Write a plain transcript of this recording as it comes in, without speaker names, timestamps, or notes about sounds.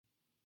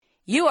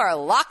You are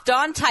Locked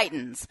On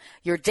Titans,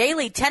 your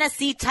daily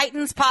Tennessee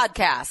Titans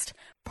podcast,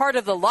 part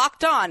of the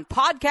Locked On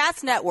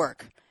Podcast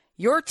Network,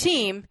 your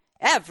team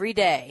every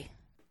day.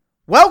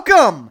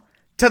 Welcome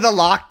to the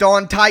Locked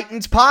On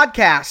Titans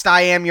podcast.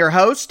 I am your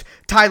host,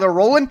 Tyler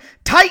Rowland.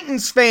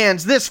 Titans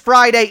fans, this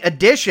Friday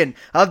edition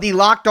of the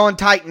Locked On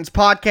Titans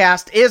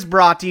podcast is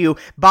brought to you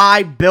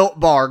by Built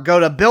Bar. Go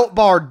to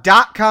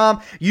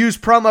BuiltBar.com, use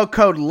promo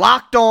code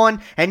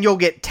LOCKEDON, and you'll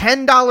get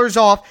 $10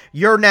 off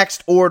your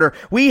next order.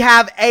 We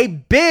have a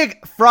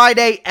big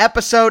Friday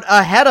episode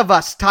ahead of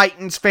us,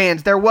 Titans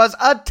fans. There was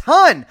a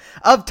ton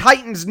of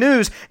Titans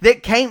news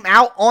that came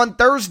out on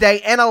Thursday,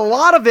 and a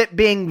lot of it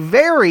being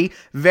very,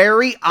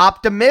 very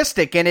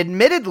optimistic. And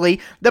admittedly,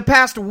 the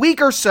past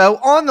week or so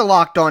on the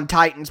Locked On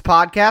Titans podcast,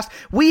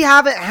 we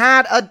haven't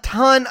had a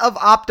ton of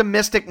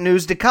optimistic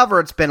news to cover.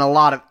 It's been a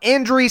lot of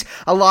injuries,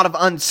 a lot of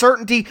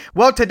uncertainty.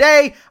 Well,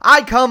 today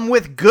I come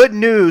with good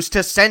news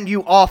to send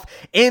you off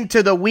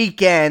into the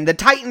weekend. The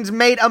Titans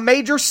made a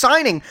major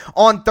signing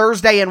on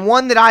Thursday, and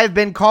one that I have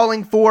been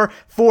calling for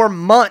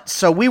months.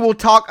 So we will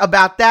talk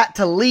about that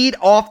to lead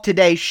off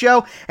today's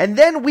show, and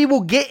then we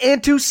will get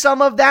into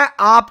some of that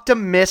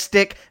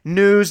optimistic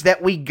news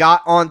that we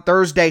got on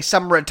Thursday.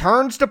 Some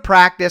returns to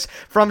practice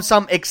from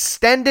some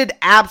extended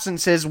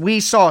absences we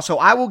saw. So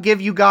I will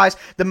give you guys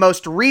the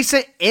most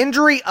recent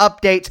injury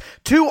updates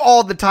to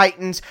all the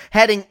Titans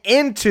heading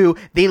into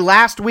the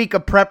last week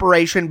of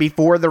preparation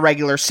before the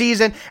regular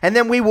season. And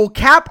then we will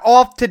cap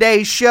off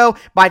today's show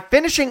by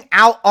finishing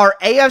out our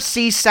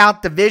AFC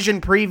South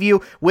Division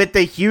preview with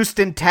the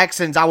Houston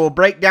Texans. I will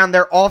break down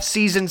their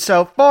offseason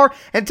so far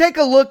and take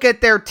a look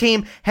at their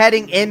team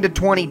heading into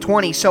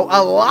 2020. So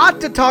a lot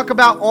to talk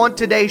about on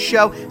today's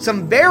show.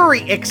 Some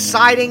very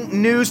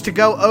exciting news to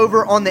go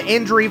over on the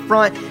injury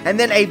front, and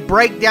then a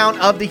breakdown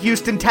of the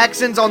Houston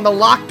Texans on the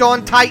Locked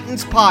On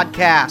Titans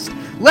podcast.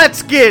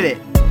 Let's get it!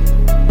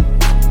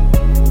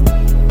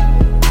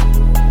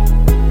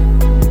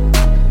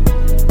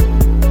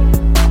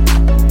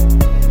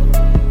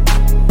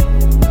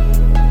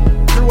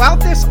 Throughout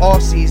this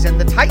offseason,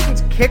 the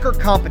Titans kicker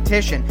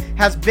competition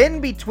has been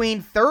between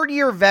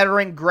third-year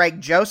veteran Greg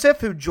Joseph,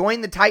 who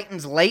joined the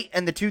Titans late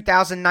in the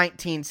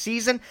 2019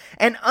 season,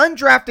 and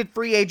undrafted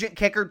free agent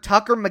kicker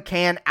Tucker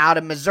McCann out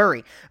of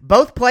Missouri.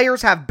 Both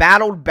players have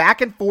battled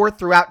back and forth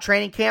throughout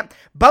training camp,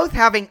 both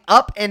having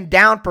up and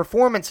down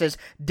performances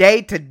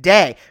day to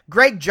day.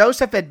 Greg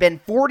Joseph had been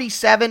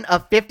 47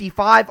 of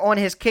 55 on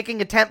his kicking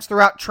attempts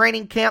throughout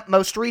training camp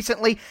most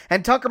recently,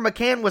 and Tucker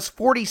McCann was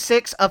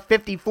 46 of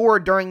 54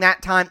 during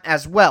that time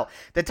as well.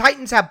 The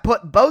Titans have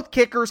put both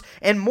kickers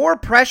in more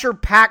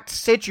pressure-packed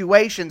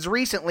situations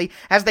recently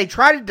as they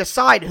try to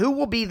decide who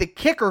will be the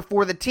kicker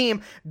for the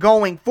team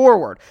going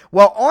forward.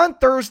 Well, on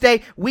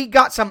Thursday, we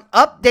got some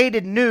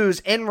updated news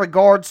in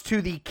regards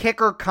to the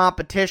kicker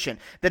competition.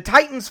 The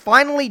Titans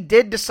finally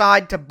did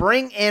decide to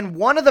bring in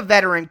one of the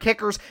veteran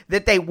kickers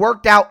that they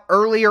worked out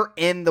earlier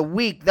in the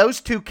week.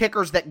 Those two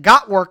kickers that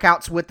got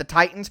workouts with the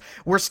Titans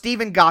were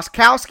Stephen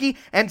Gostkowski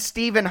and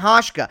Stephen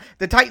Hauschka.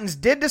 The Titans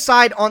did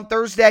decide on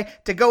Thursday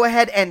to go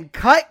ahead and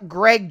cut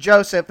Greg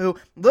Joseph, who,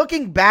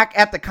 looking back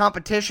at the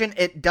competition,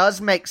 it does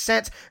make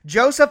sense.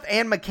 Joseph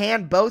and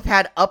McCann both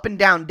had up and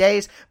down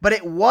days, but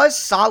it was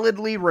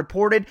solidly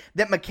reported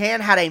that McCann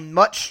had a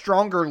much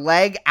stronger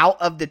leg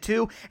out of the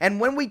two. And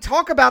when we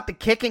talk about the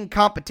kicking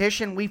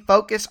competition, we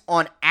focus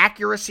on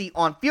accuracy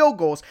on field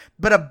goals,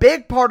 but a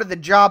big part of the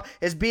job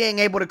is being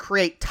able to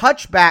create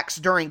touchbacks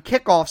during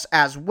kickoffs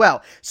as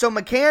well. So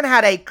McCann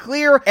had a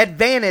clear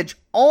advantage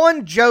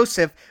on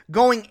Joseph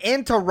going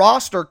into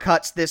roster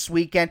cuts this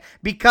weekend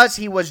because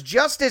he was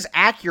just as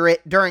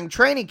accurate during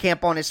training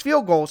camp on his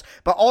field goals,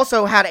 but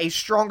also had a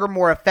stronger,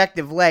 more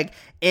effective leg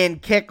in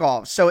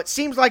kickoffs. So it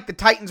seems like the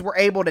Titans were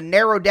able to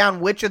narrow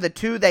down which of the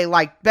two they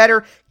liked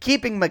better,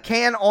 keeping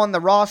McCann on the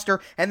roster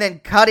and then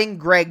cutting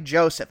Greg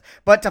Joseph.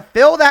 But to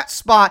fill that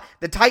spot,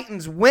 the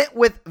Titans went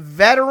with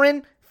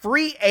veteran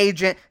free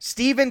agent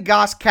Stephen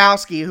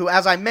Gostkowski, who,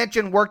 as I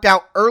mentioned, worked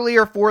out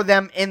earlier for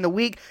them in the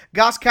week.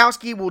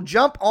 Gostkowski will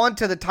jump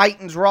onto the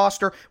Titans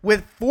roster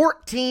with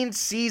 14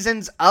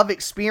 seasons of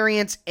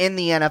experience in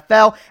the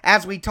NFL.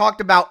 As we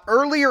talked about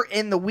earlier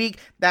in the week,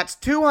 that's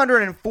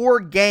 204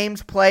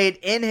 games played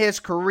in his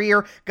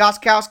career.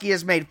 Gostkowski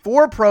has made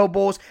 4 Pro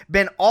Bowls,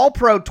 been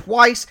All-Pro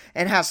twice,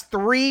 and has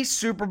 3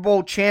 Super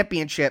Bowl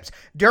championships.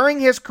 During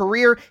his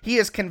career, he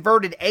has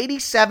converted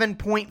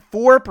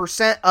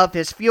 87.4% of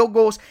his field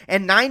goals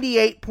and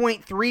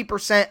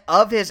 98.3%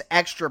 of his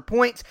extra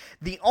points.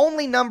 The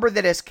only number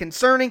that is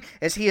concerning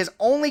is he has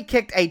only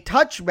kicked a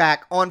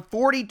touchback on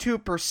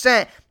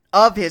 42%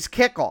 of his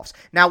kickoffs.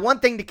 Now, one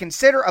thing to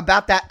consider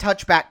about that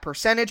touchback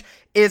percentage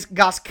is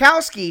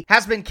Gostkowski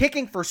has been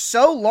kicking for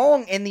so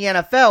long in the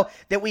NFL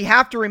that we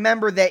have to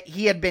remember that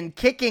he had been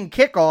kicking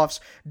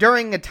kickoffs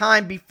during a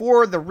time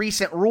before the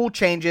recent rule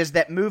changes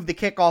that moved the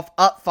kickoff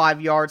up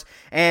 5 yards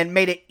and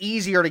made it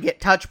easier to get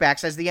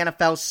touchbacks, as the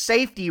NFL's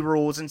safety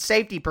rules and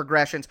safety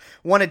progressions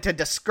wanted to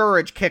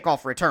discourage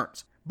kickoff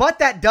returns. But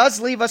that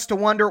does leave us to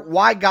wonder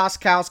why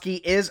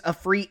Gostkowski is a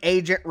free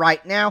agent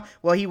right now.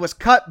 Well, he was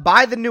cut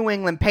by the New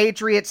England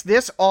Patriots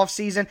this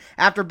offseason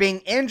after being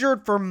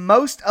injured for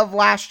most of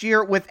last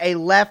year with a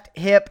left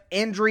hip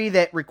injury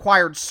that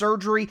required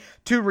surgery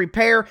to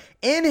repair.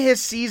 In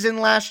his season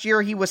last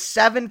year, he was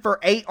 7 for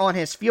 8 on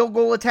his field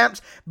goal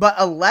attempts, but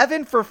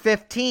 11 for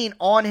 15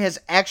 on his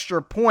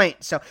extra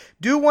point. So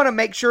do want to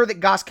make sure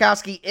that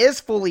Gostkowski is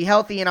fully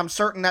healthy, and I'm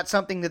certain that's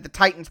something that the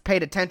Titans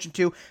paid attention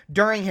to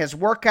during his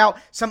workout.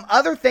 Some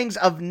other things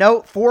of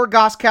note for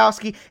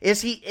Gostkowski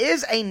is he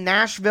is a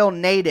Nashville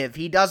native.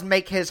 He does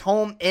make his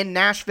home in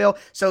Nashville,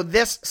 so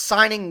this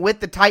signing with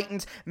the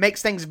Titans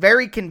makes things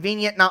very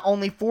convenient, not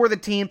only for the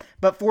team,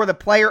 but for the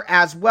player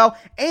as well.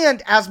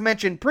 And as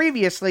mentioned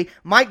previously,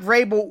 Mike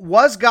Vrabel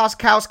was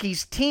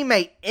Gostkowski's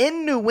teammate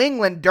in New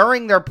England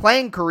during their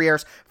playing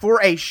careers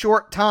for a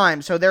short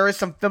time, so there is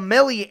some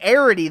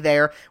familiarity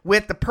there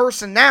with the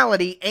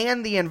personality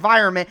and the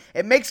environment.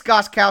 It makes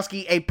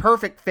Gostkowski a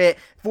perfect fit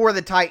for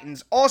the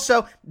Titans.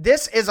 Also,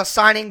 this is a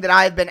signing that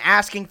I have been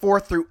asking for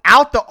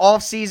throughout the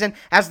offseason,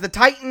 as the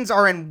Titans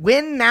are in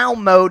win now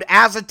mode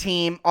as a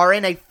team, are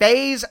in a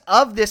phase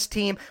of this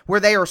team where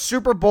they are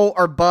Super Bowl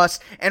or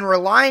bust, and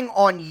relying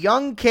on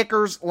young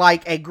kickers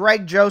like a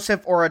Greg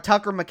Joseph or a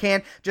Tucker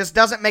McCann just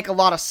doesn't make a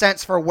lot of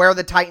sense for where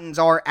the Titans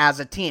are as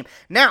a team.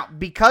 Now,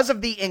 because of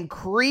the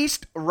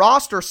increased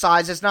roster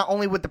sizes, not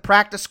only with the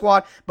practice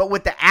squad, but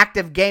with the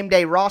active game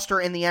day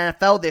roster in the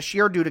NFL this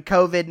year due to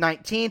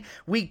COVID-19,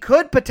 we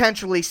could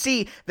potentially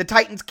see the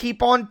Titans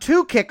keep on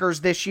 2 kickers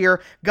this year,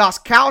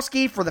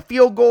 Gostkowski for the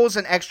field goals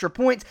and extra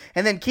points,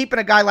 and then keeping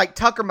a guy like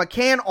Tucker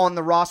McCann on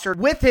the roster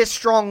with his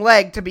strong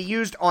leg to be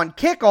used on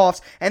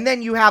kickoffs, and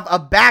then you have a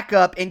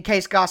backup in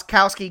case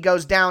Gostkowski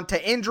goes down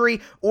to injury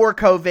or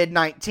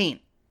COVID-19.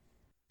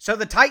 So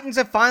the Titans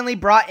have finally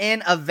brought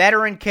in a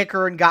veteran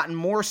kicker and gotten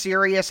more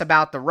serious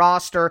about the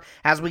roster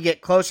as we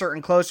get closer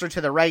and closer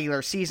to the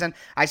regular season.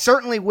 I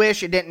certainly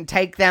wish it didn't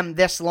take them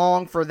this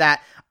long for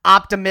that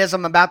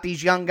optimism about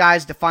these young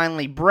guys to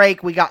finally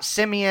break. We got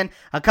Simeon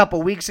a couple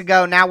weeks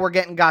ago. Now we're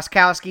getting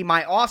Gostkowski.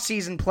 My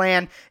offseason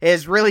plan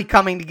is really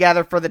coming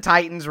together for the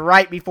Titans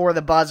right before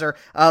the buzzer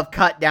of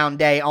Cutdown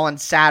Day on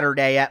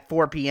Saturday at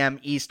 4 p.m.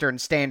 Eastern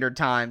Standard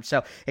Time.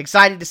 So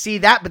excited to see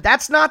that, but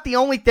that's not the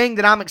only thing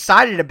that I'm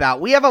excited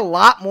about. We have a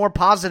lot more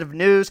positive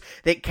news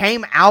that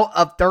came out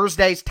of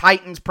Thursday's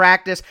Titans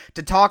practice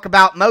to talk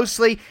about,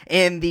 mostly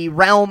in the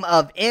realm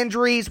of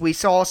injuries. We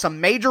saw some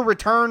major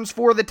returns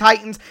for the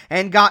Titans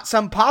and got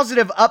some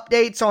positive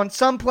updates on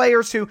some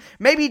players who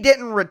maybe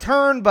didn't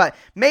return, but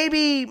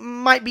maybe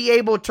might be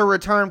able to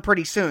return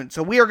pretty soon.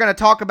 So we are going to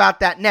talk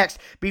about that next.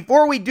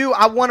 Before we do,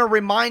 I want to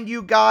remind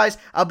you guys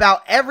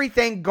about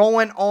everything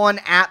going on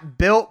at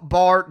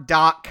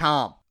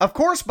BuiltBar.com. Of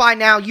course, by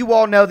now, you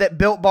all know that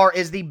Built Bar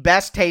is the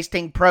best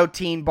tasting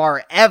protein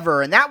bar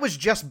ever, and that was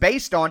just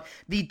based on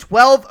the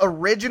 12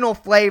 original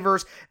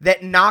flavors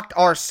that knocked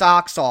our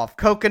socks off.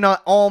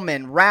 Coconut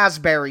almond,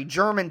 raspberry,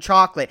 German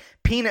chocolate,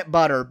 peanut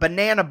butter,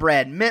 banana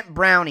bread, mint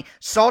brownie,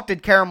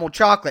 salted caramel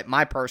chocolate,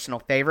 my personal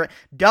favorite,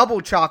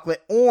 double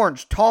chocolate,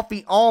 orange,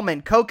 toffee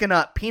almond,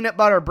 coconut, peanut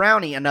butter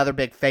brownie, another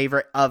big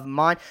favorite of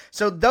mine.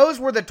 So those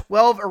were the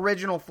 12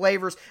 original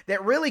flavors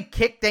that really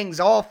kicked things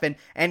off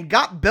and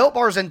got Built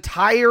Bar's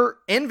entire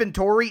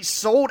inventory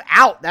sold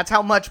out. That's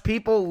how much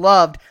people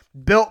loved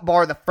Built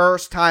Bar the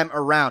first time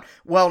around.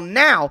 Well,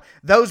 now,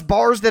 those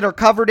bars that are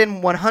covered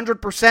in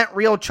 100%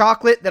 real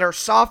chocolate that are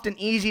soft and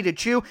easy to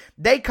chew,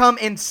 they come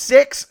in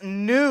 6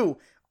 new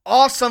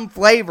awesome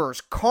flavors.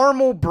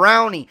 Caramel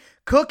brownie,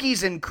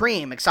 cookies and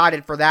cream,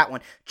 excited for that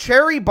one,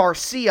 cherry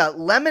barcia,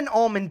 lemon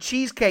almond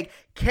cheesecake,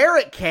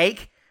 carrot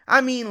cake, I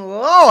mean,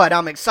 Lord,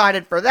 I'm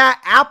excited for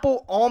that.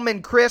 Apple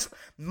almond crisp.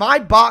 My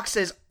box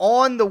is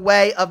on the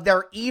way of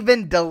their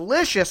even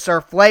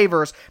deliciouser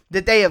flavors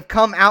that they have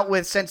come out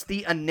with since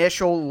the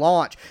initial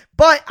launch.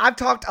 But I've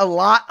talked a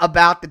lot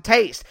about the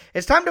taste.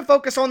 It's time to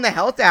focus on the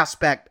health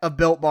aspect of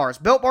Built Bars.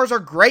 Built Bars are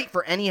great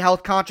for any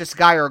health-conscious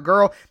guy or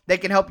girl. They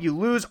can help you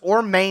lose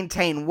or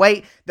maintain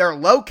weight. They're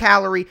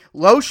low-calorie,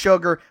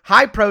 low-sugar,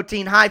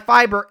 high-protein,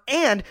 high-fiber,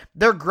 and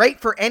they're great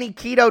for any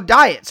keto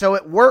diet. So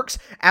it works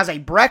as a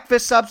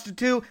breakfast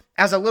substitute,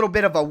 as a little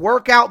bit of a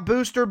workout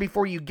booster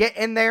before you get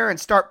in there and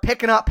start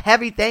picking up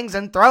heavy things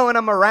and throwing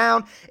them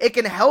around. It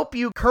can help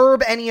you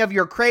curb any of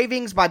your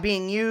cravings by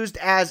being used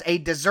as a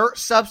dessert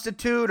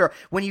substitute or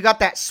when you got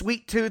that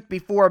sweet tooth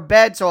before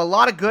bed. So a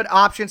lot of good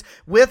options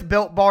with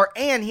Built Bar.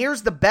 And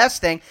here's the best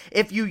thing.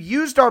 If you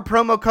used our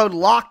promo code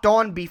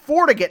LOCKEDON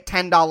before to get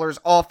 $10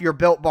 off your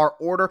Built Bar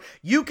order,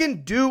 you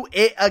can do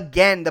it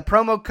again. The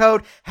promo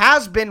code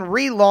has been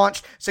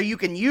relaunched, so you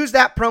can use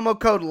that promo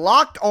code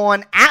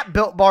LOCKEDON at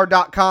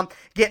BuiltBar.com.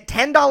 Get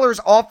 $10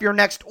 off your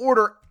next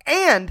order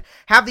and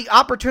have the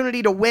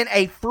opportunity to win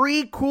a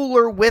free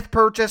cooler with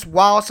purchase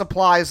while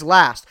supplies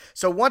last.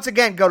 So once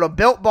again, go to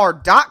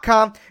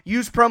BuiltBar.com,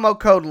 use promo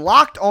code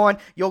LOCKEDON.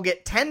 You'll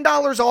get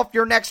 $10 off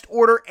your next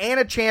order and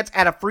a chance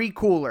at a free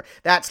cooler.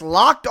 That's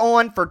Locked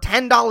On for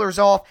 $10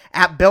 off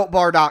at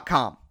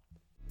BuiltBar.com.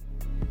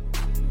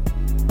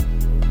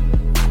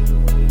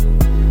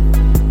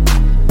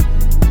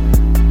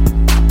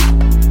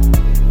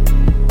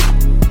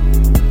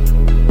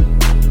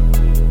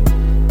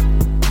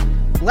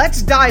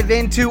 let's dive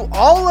into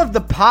all of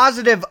the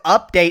positive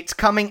updates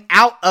coming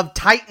out of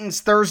Titans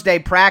Thursday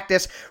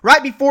practice.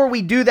 Right before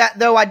we do that,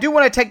 though, I do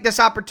want to take this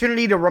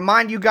opportunity to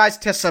remind you guys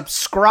to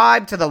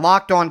subscribe to the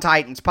Locked On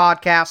Titans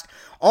podcast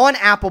on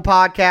Apple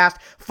Podcast,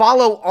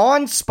 follow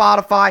on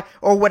Spotify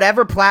or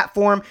whatever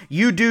platform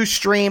you do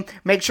stream.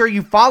 Make sure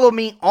you follow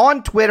me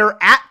on Twitter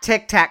at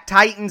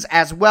TicTacTitans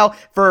as well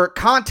for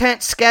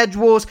content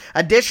schedules,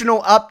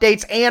 additional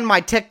updates, and my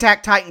Tic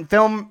Tac Titan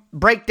film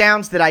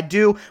breakdowns that I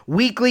do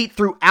weekly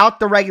throughout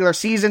the regular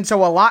season.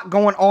 So a lot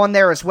going on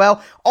there as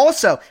well.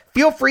 Also,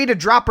 feel free to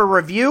drop a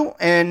review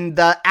in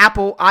the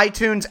Apple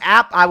iTunes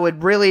app. I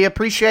would really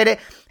appreciate it.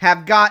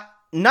 Have got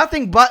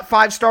nothing but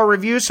 5-star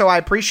reviews, so I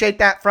appreciate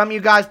that from you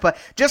guys, but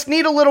just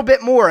need a little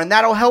bit more, and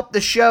that'll help the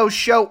show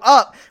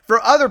up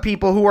for other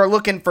people who are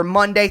looking for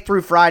Monday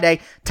through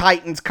Friday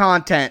Titans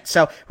content.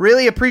 So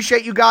really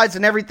appreciate you guys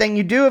and everything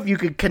you do. If you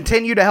could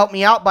continue to help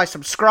me out by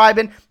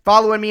subscribing,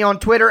 following me on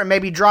Twitter, and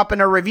maybe dropping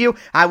a review,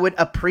 I would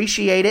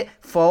appreciate it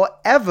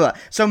forever.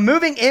 So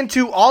moving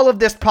into all of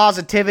this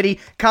positivity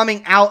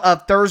coming out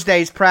of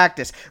Thursday's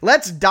practice,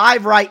 let's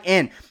dive right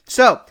in.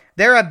 So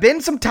there have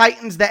been some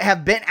Titans that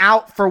have been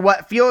out for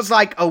what feels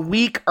like a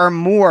week or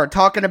more.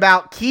 Talking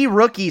about key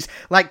rookies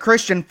like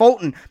Kristian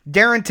Fulton,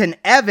 Darrynton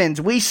Evans.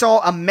 We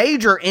saw a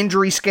major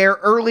injury scare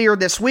earlier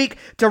this week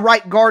to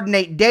right guard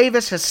Nate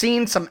Davis. Has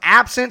seen some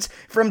absence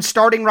from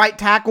starting right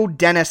tackle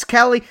Dennis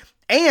Kelly.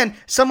 And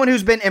someone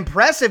who's been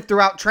impressive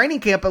throughout training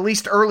camp, at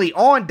least early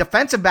on,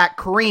 defensive back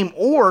Kareem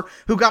Orr,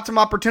 who got some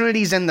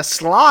opportunities in the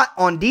slot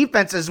on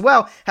defense as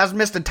well, has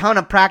missed a ton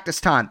of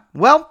practice time.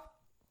 Well,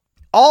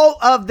 all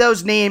of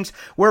those names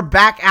were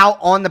back out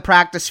on the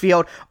practice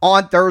field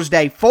on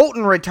Thursday.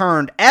 Fulton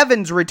returned.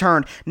 Evans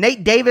returned.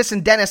 Nate Davis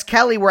and Dennis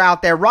Kelly were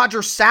out there. Roger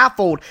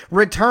Saffold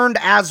returned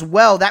as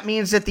well. That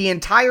means that the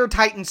entire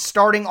Titans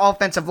starting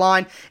offensive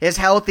line is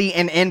healthy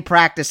and in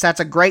practice.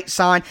 That's a great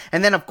sign.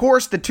 And then, of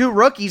course, the two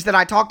rookies that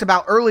I talked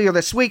about earlier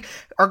this week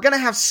are going to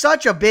have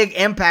such a big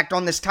impact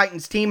on this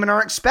Titans team and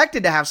are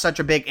expected to have such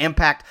a big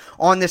impact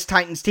on this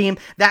Titans team.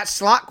 That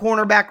slot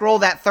cornerback role,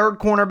 that third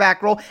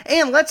cornerback role,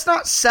 and let's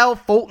not sell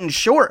Fulton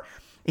short.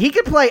 He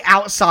could play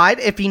outside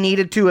if he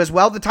needed to as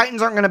well. The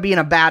Titans aren't going to be in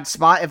a bad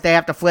spot if they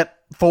have to flip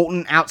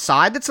Fulton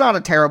outside. That's not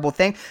a terrible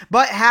thing,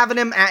 but having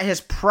him at his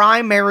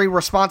primary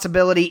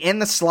responsibility in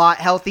the slot,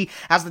 healthy,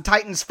 as the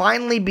Titans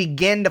finally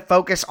begin to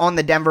focus on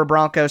the Denver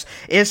Broncos,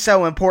 is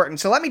so important.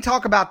 So let me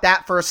talk about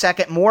that for a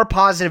second. More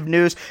positive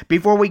news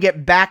before we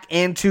get back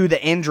into the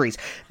injuries.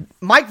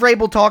 Mike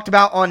Vrabel talked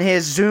about on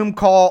his Zoom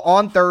call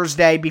on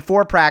Thursday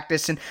before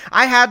practice, and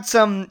I had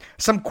some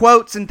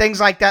quotes and things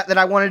like that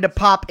I wanted to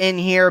pop in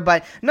here,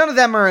 but none of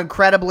them are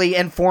incredibly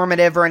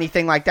informative or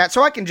anything like that,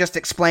 so I can just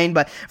explain.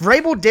 But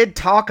Vrabel did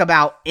talk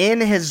about in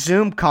his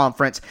Zoom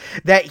conference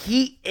that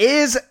he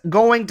is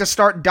going to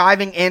start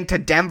diving into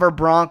Denver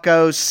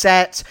Broncos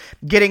sets,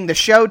 getting the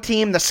show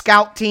team, the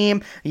scout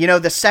team,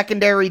 the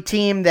secondary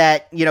team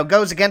that,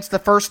 goes against the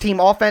first team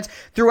offense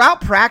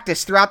throughout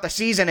practice, throughout the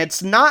season.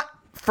 It's not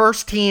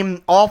first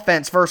team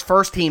offense versus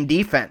first team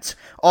defense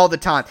all the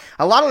time.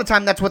 A lot of the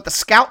time that's what the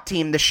scout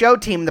team, the show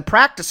team, the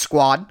practice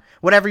squad,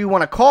 whatever you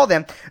want to call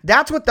them,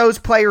 that's what those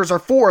players are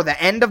for, the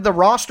end of the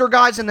roster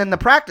guys and then the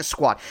practice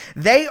squad.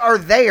 They are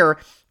there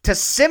to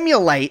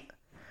simulate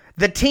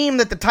the team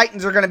that the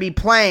Titans are going to be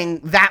playing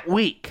that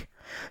week.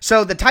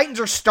 So the Titans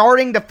are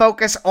starting to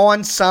focus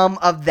on some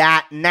of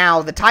that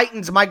now. The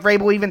Titans, Mike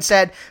Vrabel even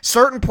said,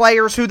 certain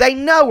players who they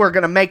know are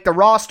going to make the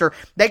roster,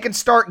 they can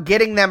start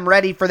getting them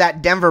ready for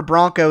that Denver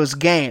Broncos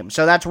game.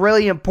 So that's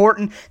really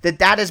important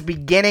that is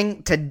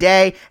beginning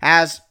today,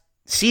 as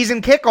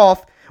season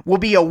kickoff will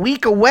be a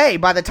week away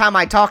by the time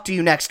I talk to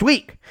you next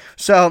week.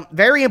 So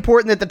very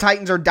important that the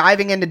Titans are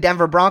diving into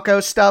Denver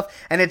Broncos stuff,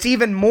 and it's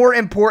even more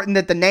important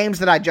that the names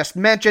that I just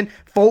mentioned,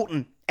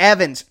 Fulton,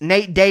 Evans,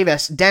 Nate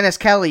Davis, Dennis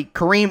Kelly,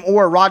 Kareem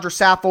Orr, Roger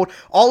Saffold,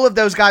 all of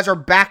those guys are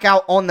back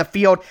out on the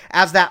field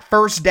as that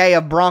first day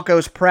of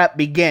Broncos prep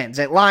begins.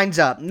 It lines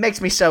up. It makes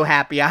me so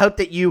happy. I hope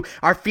that you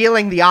are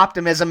feeling the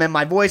optimism in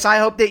my voice. I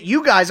hope that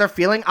you guys are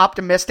feeling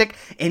optimistic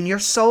in your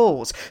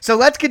souls. So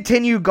let's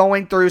continue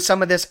going through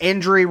some of this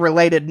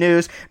injury-related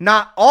news.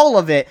 Not all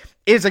of it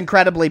is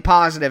incredibly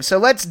positive. So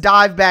let's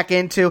dive back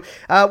into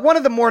one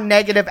of the more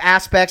negative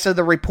aspects of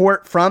the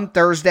report from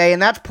Thursday,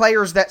 and that's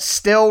players that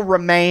still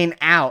remain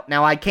out.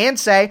 Now, I can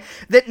say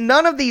that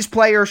none of these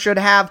players should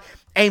have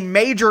a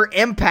major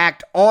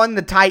impact on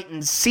the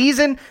Titans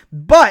season,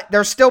 but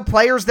there's still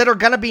players that are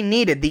going to be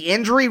needed. The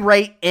injury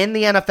rate in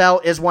the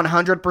NFL is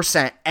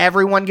 100%.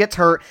 Everyone gets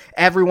hurt.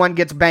 Everyone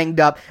gets banged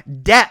up.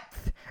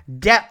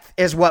 Depth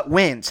is what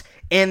wins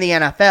in the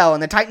NFL,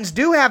 and the Titans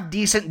do have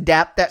decent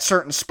depth at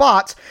certain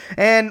spots,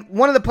 and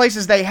one of the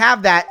places they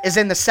have that is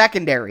in the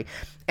secondary.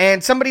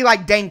 And somebody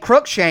like Dane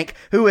Cruikshank,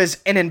 who is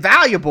an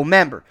invaluable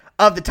member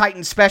of the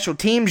Titans special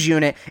teams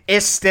unit,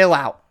 is still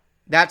out.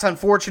 That's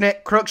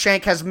unfortunate.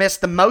 Cruikshank has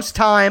missed the most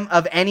time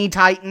of any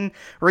Titan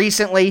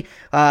recently.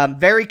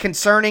 Very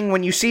concerning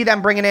when you see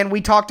them bringing in,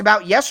 we talked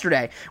about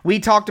yesterday. We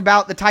talked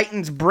about the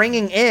Titans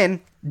bringing in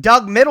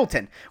Doug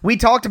Middleton. We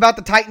talked about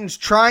the Titans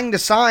trying to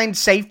sign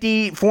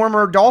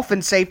former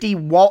Dolphin safety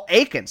Walt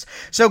Aikens.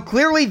 So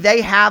clearly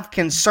they have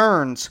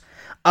concerns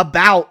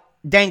about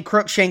Dane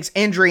Cruikshank's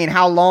injury and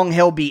how long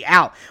he'll be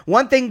out.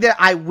 One thing that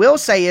I will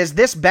say is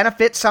this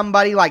benefits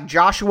somebody like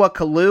Joshua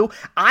Kalu.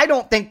 I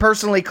don't think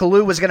personally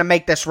Kalu was going to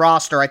make this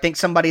roster. I think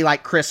somebody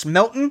like Chris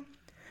Milton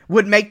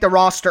would make the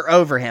roster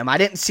over him. I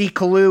didn't see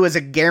Kalu as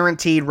a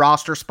guaranteed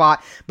roster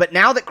spot, but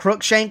now that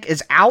Cruikshank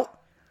is out,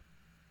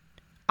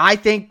 I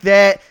think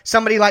that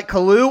somebody like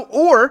Kalu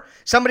or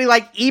somebody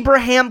like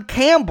Ibrahim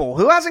Campbell,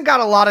 who hasn't got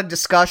a lot of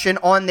discussion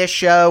on this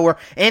show or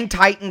in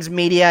Titans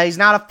media, he's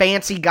not a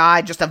fancy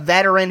guy, just a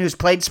veteran who's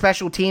played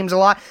special teams a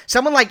lot.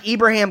 Someone like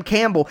Ibrahim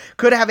Campbell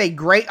could have a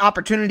great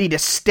opportunity to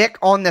stick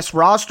on this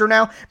roster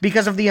now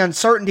because of the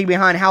uncertainty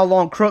behind how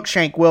long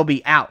Cruikshank will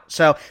be out.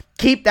 So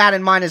keep that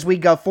in mind as we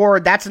go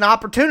forward. That's an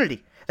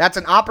opportunity. That's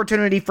an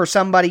opportunity for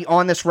somebody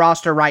on this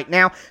roster right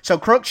now. So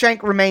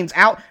Cruikshank remains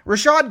out.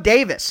 Rashad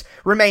Davis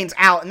remains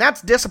out, and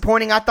that's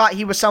disappointing. I thought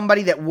he was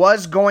somebody that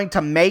was going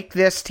to make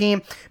this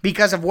team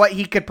because of what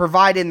he could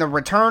provide in the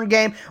return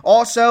game.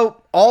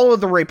 Also, all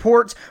of the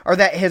reports are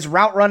that his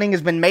route running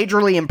has been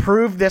majorly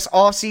improved this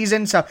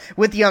offseason. So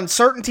with the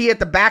uncertainty at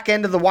the back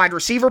end of the wide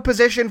receiver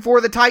position for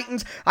the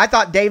Titans, I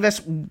thought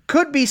Davis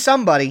could be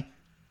somebody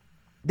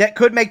that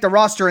could make the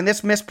roster, and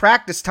this missed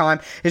practice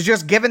time is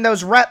just giving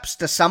those reps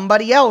to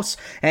somebody else,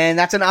 and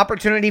that's an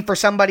opportunity for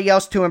somebody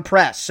else to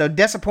impress. So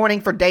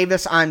disappointing for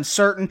Davis, I'm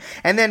certain.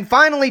 And then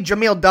finally,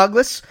 Jamil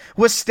Douglas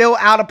was still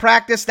out of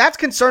practice. That's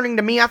concerning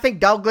to me. I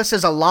think Douglas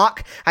is a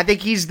lock. I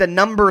think he's the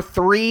number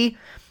 4,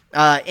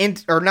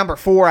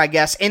 I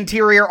guess,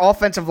 interior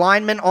offensive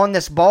lineman on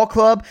this ball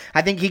club.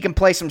 I think he can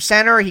play some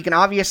center. He can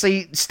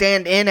obviously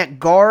stand in at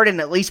guard and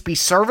at least be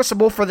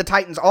serviceable for the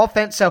Titans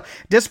offense. So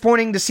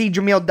disappointing to see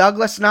Jamil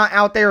Douglas not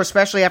out there,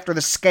 especially after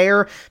the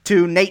scare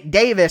to Nate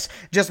Davis.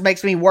 Just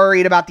makes me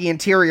worried about the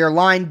interior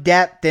line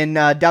depth, and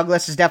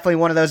Douglas is definitely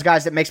one of those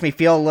guys that makes me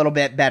feel a little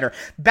bit better.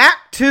 Back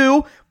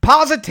to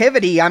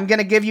positivity. I'm going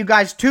to give you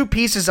guys 2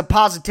 pieces of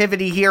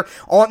positivity here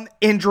on the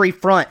injury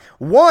front.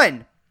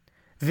 One,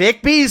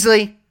 Vic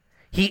Beasley,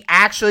 he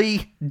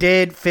actually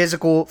did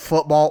physical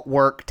football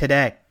work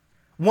today.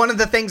 One of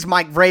the things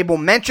Mike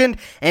Vrabel mentioned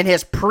in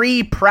his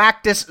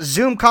pre-practice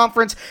Zoom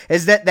conference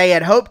is that they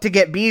had hoped to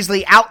get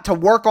Beasley out to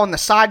work on the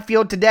side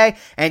field today,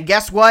 and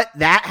guess what?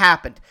 That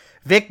happened.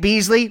 Vic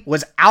Beasley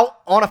was out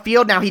on a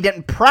field. Now, he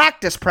didn't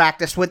practice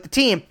with the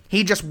team.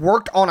 He just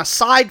worked on a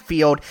side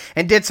field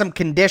and did some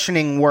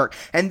conditioning work.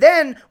 And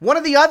then one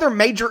of the other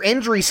major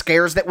injury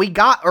scares that we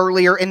got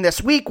earlier in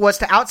this week was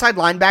to outside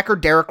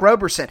linebacker Derek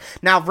Roberson.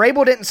 Now,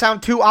 Vrabel didn't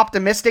sound too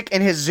optimistic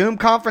in his Zoom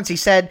conference. He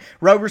said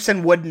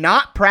Roberson would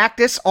not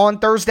practice on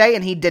Thursday,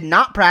 and he did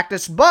not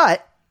practice,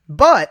 but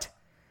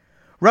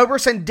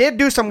Roberson did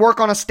do some work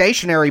on a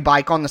stationary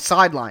bike on the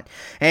sideline.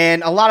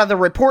 And a lot of the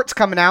reports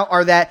coming out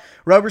are that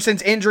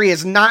Roberson's injury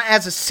is not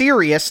as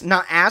serious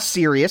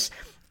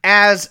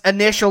as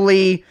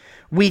initially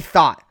we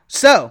thought.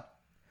 So,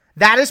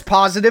 that is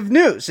positive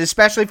news,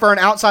 especially for an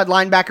outside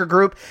linebacker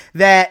group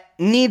that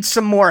needs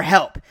some more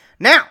help.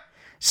 Now,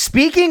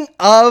 speaking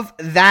of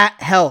that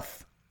health,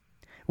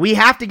 we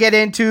have to get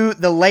into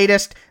the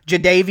latest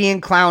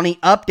Jadeveon Clowney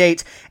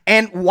updates.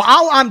 And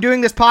while I'm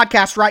doing this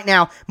podcast right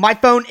now, my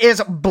phone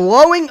is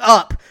blowing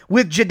up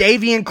with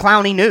Jadeveon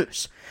Clowney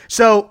news.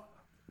 So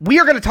we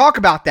are going to talk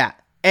about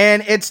that.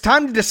 And it's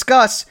time to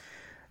discuss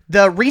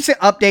the recent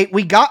update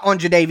we got on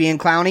Jadeveon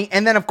Clowney,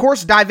 and then, of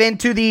course, dive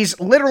into these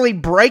literally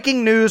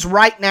breaking news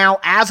right now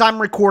as I'm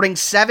recording,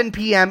 7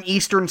 p.m.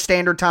 Eastern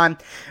Standard Time.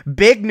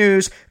 Big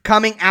news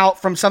coming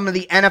out from some of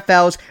the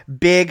NFL's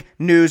big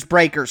news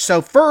breakers.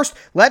 So first,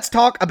 let's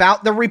talk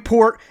about the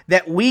report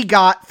that we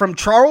got from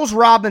Charles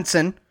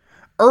Robinson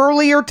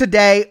earlier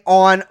today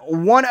on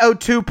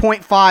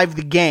 102.5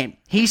 The Game.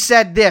 He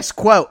said this,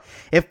 quote,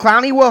 "If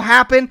Clowney will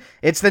happen,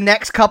 it's the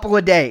next couple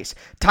of days.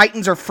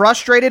 Titans are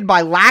frustrated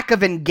by lack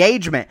of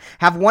engagement,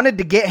 have wanted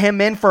to get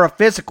him in for a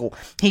physical.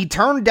 He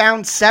turned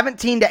down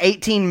 $17 to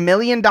 $18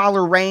 million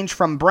range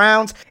from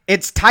Browns.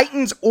 It's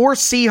Titans or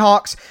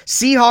Seahawks.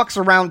 Seahawks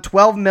around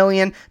 $12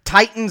 million,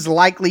 Titans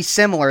likely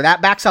similar."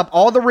 That backs up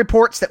all the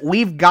reports that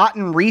we've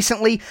gotten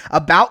recently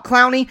about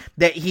Clowney,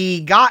 that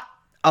he got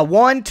a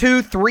 1,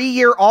 2, 3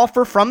 year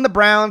offer from the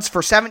Browns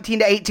for $17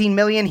 to $18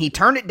 million. He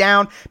turned it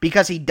down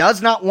because he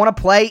does not want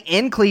to play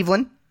in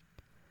Cleveland.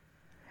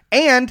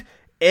 And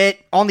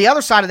on the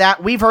other side of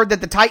that, we've heard that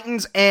the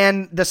Titans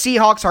and the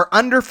Seahawks are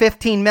under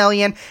 $15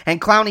 million, and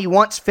Clowney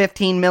wants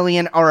 $15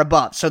 million or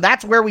above. So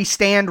that's where we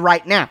stand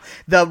right now.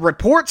 The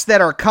reports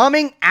that are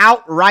coming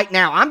out right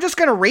now, I'm just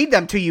going to read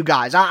them to you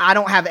guys. I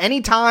don't have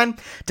any time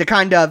to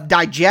kind of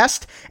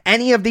digest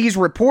any of these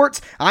reports.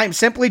 I'm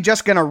simply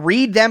just going to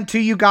read them to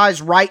you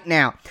guys right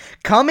now.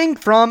 Coming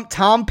from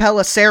Tom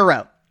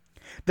Pelissero,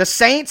 the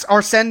Saints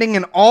are sending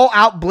an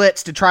all-out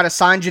blitz to try to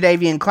sign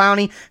Jadeveon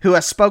Clowney, who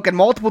has spoken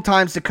multiple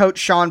times to Coach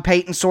Sean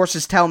Payton,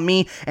 sources tell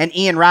me, and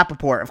Ian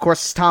Rappaport. Of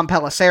course, it's Tom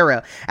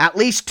Pelissero. At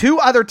least 2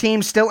 other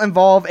teams still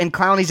involved in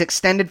Clowney's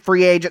extended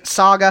free agent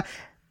saga.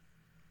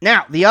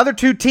 Now, the other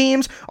two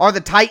teams are the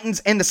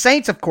Titans and the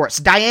Saints, of course.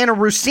 Diana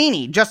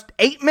Russini, just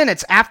 8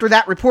 minutes after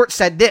that report,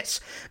 said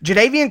this: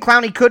 Jadeveon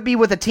Clowney could be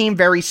with a team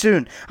very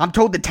soon. I'm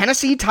told the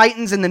Tennessee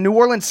Titans and the New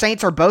Orleans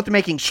Saints are both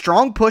making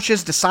strong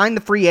pushes to sign the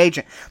free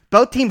agent.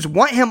 Both teams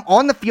want him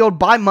on the field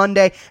by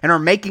Monday and are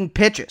making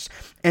pitches.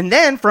 And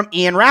then from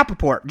Ian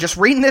Rappaport, just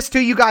reading this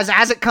to you guys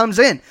as it comes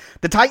in,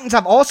 the Titans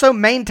have also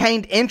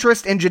maintained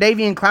interest in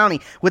Jadeveon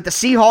Clowney with the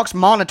Seahawks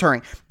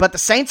monitoring, but the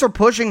Saints are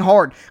pushing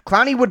hard.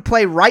 Clowney would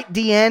play right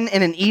DN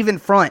in an even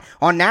front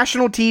on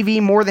national TV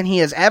more than he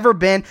has ever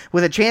been,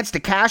 with a chance to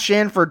cash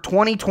in for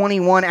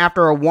 2021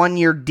 after a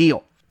one-year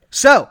deal.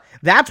 So,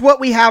 that's what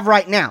we have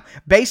right now.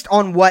 Based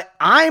on what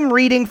I'm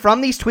reading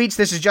from these tweets,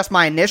 this is just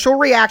my initial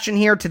reaction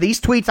here to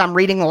these tweets I'm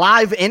reading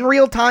live in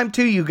real time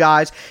to you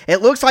guys.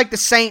 It looks like the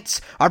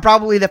Saints are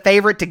probably the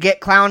favorite to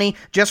get Clowney,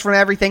 just from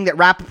everything that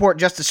Rappaport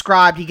just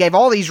described. He gave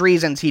all these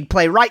reasons. He'd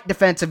play right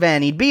defensive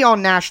end. He'd be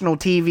on national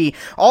TV.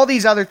 All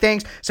these other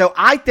things. So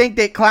I think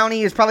that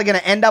Clowney is probably going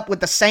to end up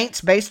with the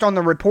Saints based on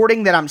the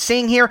reporting that I'm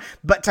seeing here.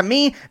 But to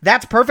me,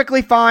 that's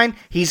perfectly fine.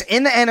 He's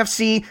in the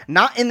NFC,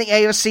 not in the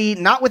AFC,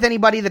 not with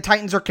anybody the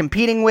Titans are competing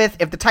with.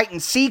 If the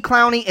Titans see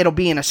Clowney, it'll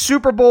be in a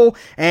Super Bowl,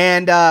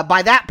 and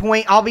by that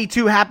point, I'll be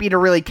too happy to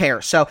really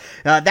care. So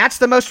that's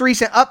the most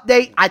recent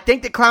update. I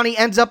think that Clowney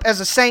ends up as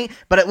a Saint,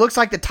 but it looks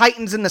like the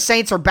Titans and the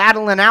Saints are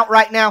battling out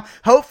right now.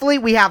 Hopefully,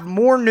 we have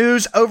more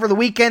news over the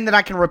weekend that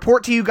I can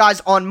report to you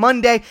guys on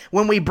Monday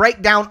when we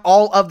break down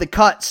all of the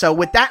cuts. So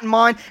with that in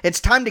mind, it's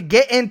time to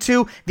get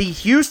into the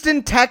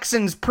Houston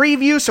Texans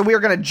preview. So we are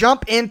going to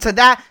jump into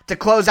that to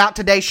close out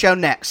today's show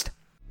next.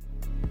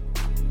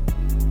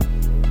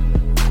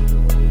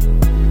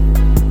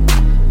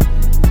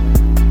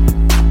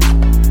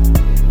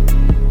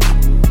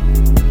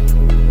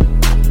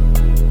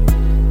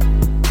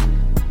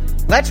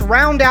 Let's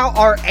round out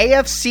our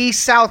AFC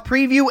South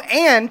preview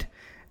and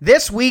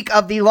this week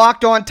of the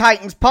Locked On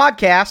Titans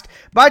podcast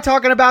by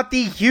talking about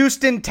the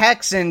Houston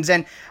Texans.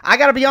 And I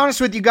got to be honest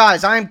with you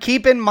guys, I am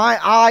keeping my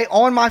eye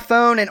on my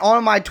phone and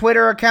on my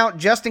Twitter account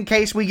just in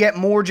case we get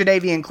more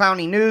Jadeveon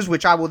Clowney news,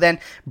 which I will then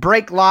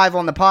break live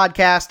on the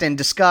podcast and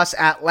discuss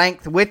at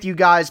length with you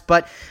guys.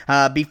 But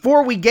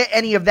before we get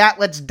any of that,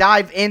 let's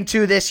dive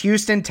into this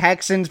Houston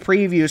Texans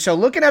preview. So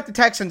looking at the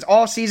Texans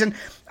all season,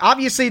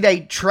 obviously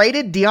they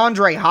traded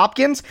DeAndre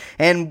Hopkins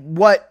and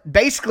what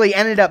basically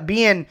ended up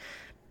being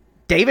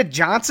David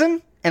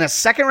Johnson and a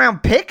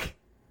second-round pick?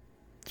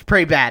 It's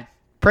pretty bad.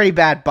 Pretty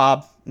bad,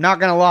 Bob. Not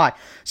going to lie.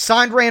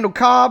 Signed Randall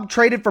Cobb,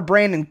 traded for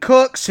Brandon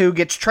Cooks, who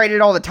gets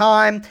traded all the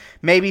time.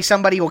 Maybe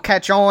somebody will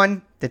catch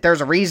on that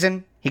there's a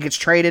reason he gets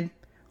traded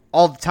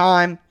all the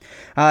time.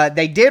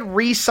 They did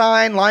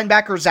re-sign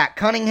linebacker Zach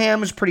Cunningham,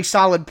 who's a pretty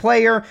solid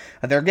player.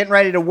 They're getting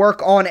ready to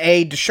work on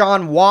a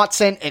Deshaun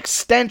Watson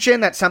extension.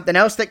 That's something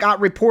else that got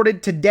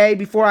reported today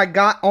before I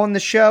got on the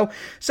show.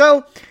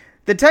 So,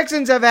 the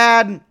Texans have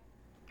had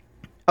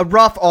a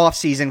rough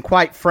offseason,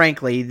 quite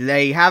frankly.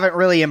 They haven't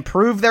really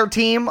improved their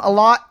team a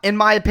lot, in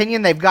my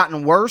opinion. They've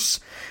gotten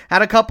worse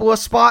at a couple of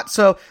spots.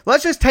 So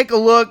let's just take a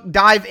look,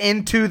 dive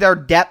into their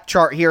depth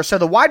chart here. So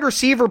the wide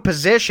receiver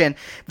position,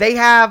 they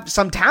have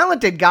some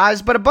talented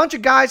guys, but a bunch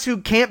of guys who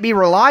can't be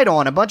relied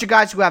on, a bunch of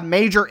guys who have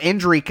major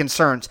injury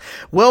concerns.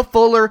 Will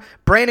Fuller,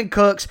 Brandon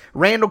Cooks,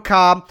 Randall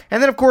Cobb,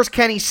 and then of course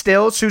Kenny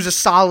Stills, who's a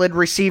solid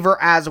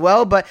receiver as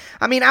well. But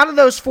I mean, out of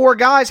those four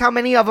guys, how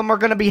many of them are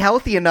going to be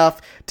healthy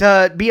enough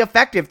to be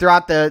effective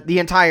throughout the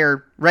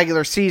entire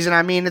regular season?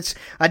 I mean, it's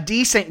a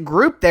decent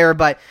group there,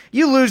 but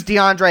you lose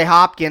DeAndre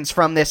Hopkins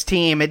from this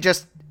team, it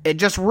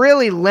just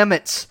really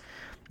limits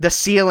the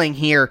ceiling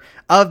here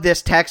of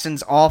this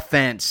Texans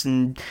offense.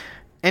 And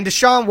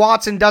Deshaun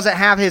Watson doesn't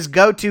have his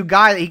go-to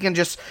guy that he can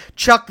just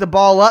chuck the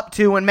ball up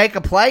to and make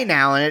a play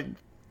now, and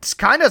it's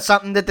kind of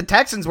something that the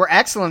Texans were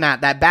excellent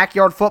at, that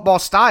backyard football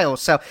style.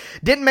 So,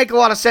 didn't make a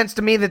lot of sense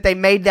to me that they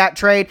made that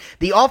trade.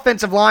 The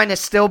offensive line is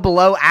still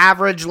below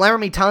average.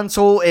 Laramie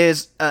Tunsil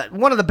is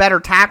one of the better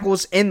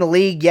tackles in the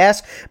league,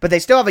 yes, but they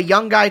still have a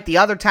young guy at the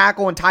other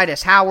tackle in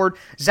Titus Howard,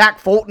 Zach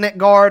Fulton at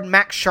guard,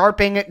 Max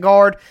Sharping at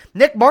guard.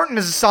 Nick Martin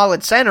is a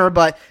solid center,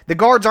 but the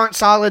guards aren't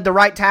solid. The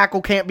right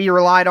tackle can't be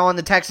relied on.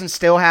 The Texans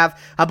still have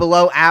a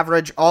below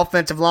average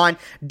offensive line.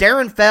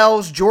 Darren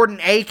Fells, Jordan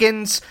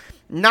Akins,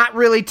 not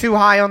really too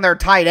high on their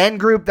tight end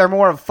group. They're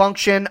more a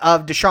function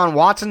of Deshaun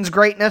Watson's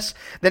greatness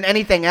than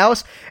anything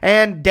else.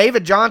 And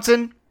David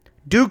Johnson,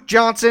 Duke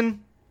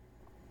Johnson,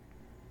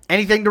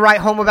 anything to write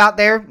home about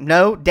there?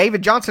 No.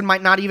 David Johnson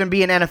might not even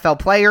be an NFL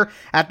player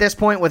at this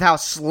point with how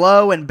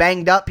slow and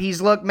banged up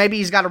he's looked. Maybe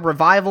he's got a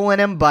revival in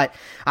him, but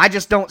I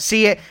just don't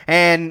see it.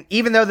 And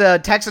even though the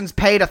Texans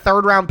paid a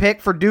third-round pick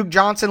for Duke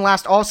Johnson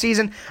last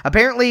offseason,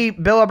 apparently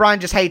Bill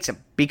O'Brien just hates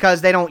him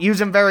because they don't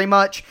use him very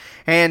much.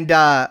 And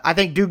I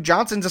think Duke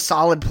Johnson's a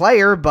solid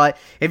player, but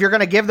if you're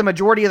going to give the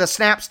majority of the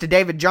snaps to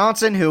David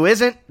Johnson, who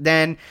isn't,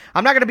 then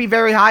I'm not going to be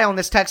very high on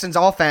this Texans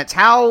offense.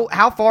 How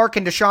far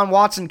can Deshaun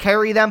Watson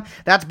carry them?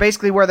 That's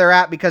basically where they're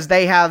at because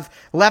they have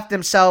left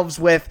themselves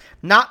with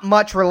not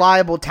much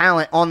reliable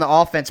talent on the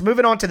offense.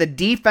 Moving on to the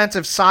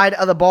defensive side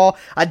of the ball,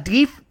 a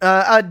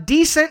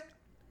decent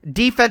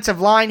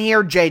defensive line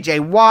here,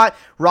 J.J. Watt,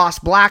 Ross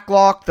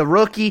Blacklock, the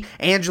rookie,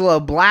 Angelo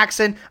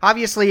Blackson.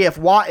 Obviously, if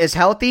Watt is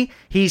healthy,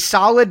 he's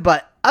solid,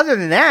 but other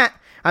than that,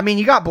 I mean,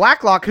 you got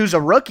Blacklock, who's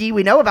a rookie.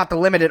 We know about the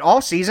limited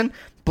all-season.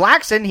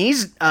 Blackson,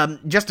 he's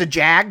just a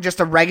jag, just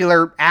a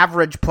regular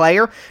average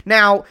player.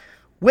 Now,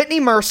 Whitney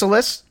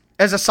Merciless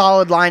is a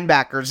solid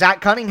linebacker.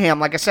 Zach Cunningham,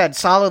 like I said,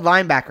 solid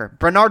linebacker.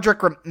 Bernardrick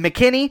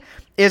McKinney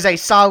is a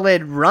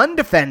solid run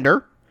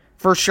defender,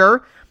 for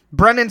sure.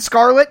 Brennan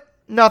Scarlett,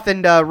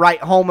 nothing to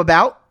write home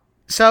about.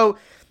 So,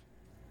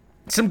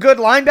 some good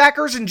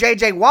linebackers in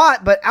J.J.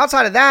 Watt, but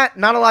outside of that,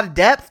 not a lot of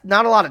depth,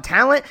 not a lot of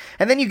talent.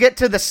 And then you get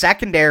to the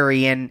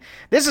secondary, and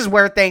this is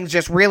where things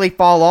just really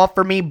fall off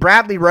for me.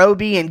 Bradley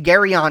Roby and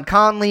Garyon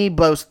Conley,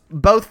 both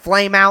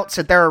flameouts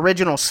at their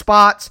original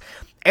spots.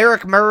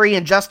 Eric Murray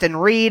and Justin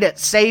Reed at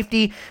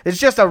safety. It's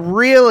just a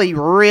really,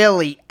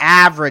 really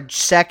average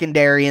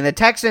secondary. And the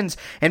Texans,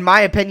 in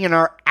my opinion,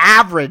 are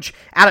average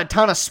at a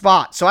ton of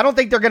spots. So I don't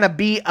think they're going to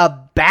be a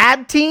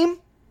bad team,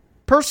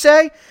 per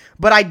se.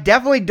 But I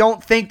definitely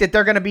don't think that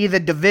they're going to be the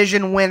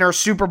division winner,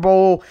 Super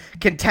Bowl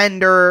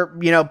contender,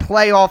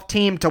 playoff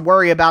team to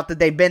worry about that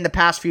they've been the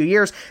past few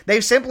years.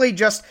 They've simply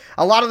just,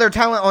 a lot of their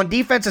talent on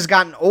defense has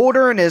gotten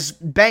older and is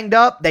banged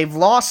up. They've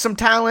lost some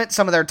talent.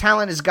 Some of their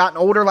talent has gotten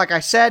older, like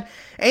I said.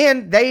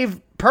 And they've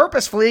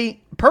purposefully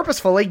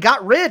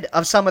got rid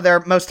of some of their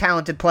most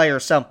talented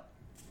players. So,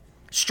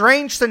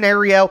 strange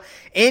scenario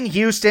in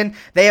Houston.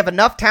 They have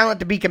enough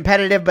talent to be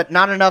competitive, but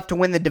not enough to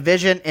win the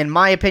division, in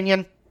my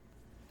opinion.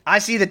 I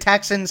see the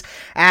Texans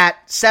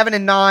at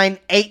 7-9,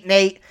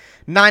 8-8,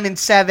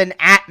 9-7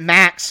 at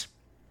max.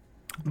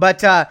 But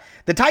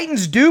the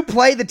Titans do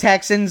play the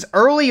Texans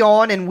early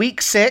on in Week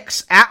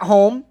 6 at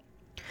home.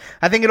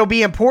 I think it'll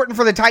be important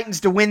for the Titans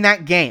to win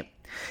that game.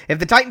 If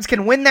the Titans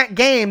can win that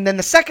game, then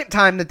the second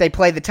time that they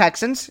play the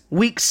Texans,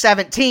 Week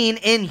 17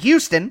 in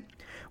Houston,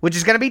 which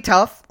is going to be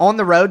tough, on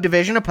the road,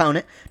 division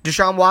opponent,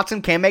 Deshaun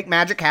Watson can make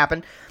magic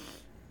happen.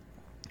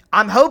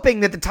 I'm hoping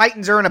that the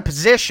Titans are in a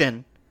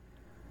position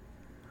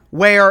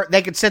where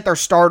they could sit their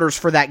starters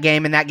for that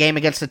game, and that game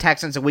against the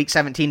Texans in Week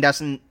 17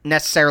 doesn't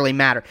necessarily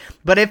matter.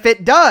 But if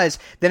it does,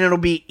 then it'll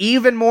be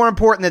even more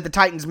important that the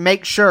Titans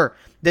make sure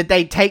that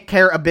they take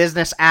care of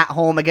business at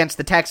home against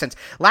the Texans.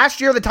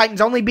 Last year, the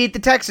Titans only beat the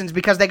Texans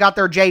because they got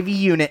their JV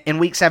unit in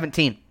Week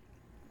 17.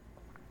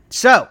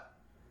 So,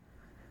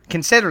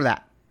 consider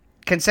that.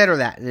 Consider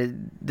that.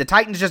 The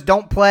Titans just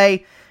don't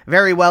play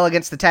very well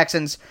against the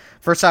Texans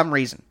for some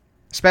reason,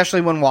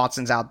 especially when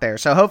Watson's out there.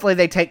 So hopefully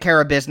they take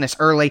care of business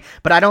early.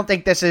 But I don't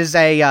think this is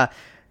a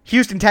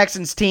Houston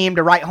Texans team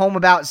to write home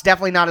about. It's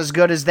definitely not as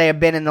good as they have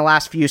been in the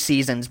last few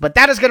seasons. But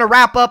that is going to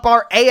wrap up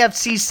our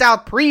AFC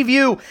South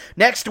preview.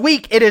 Next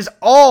week, it is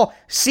all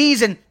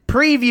season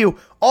preview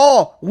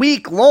all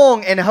week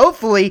long. And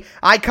hopefully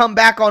I come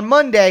back on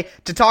Monday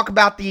to talk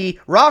about the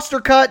roster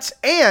cuts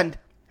and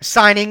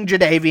signing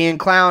Jadeveon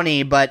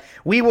Clowney. But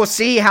we will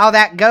see how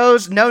that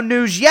goes. No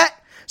news yet.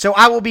 So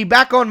I will be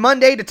back on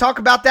Monday to talk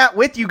about that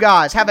with you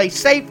guys. Have a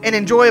safe and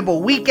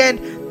enjoyable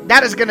weekend.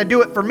 That is going to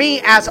do it for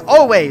me. As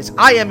always,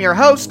 I am your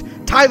host,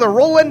 Tyler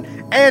Rowland,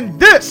 and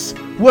this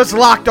was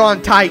Locked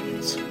On Titans.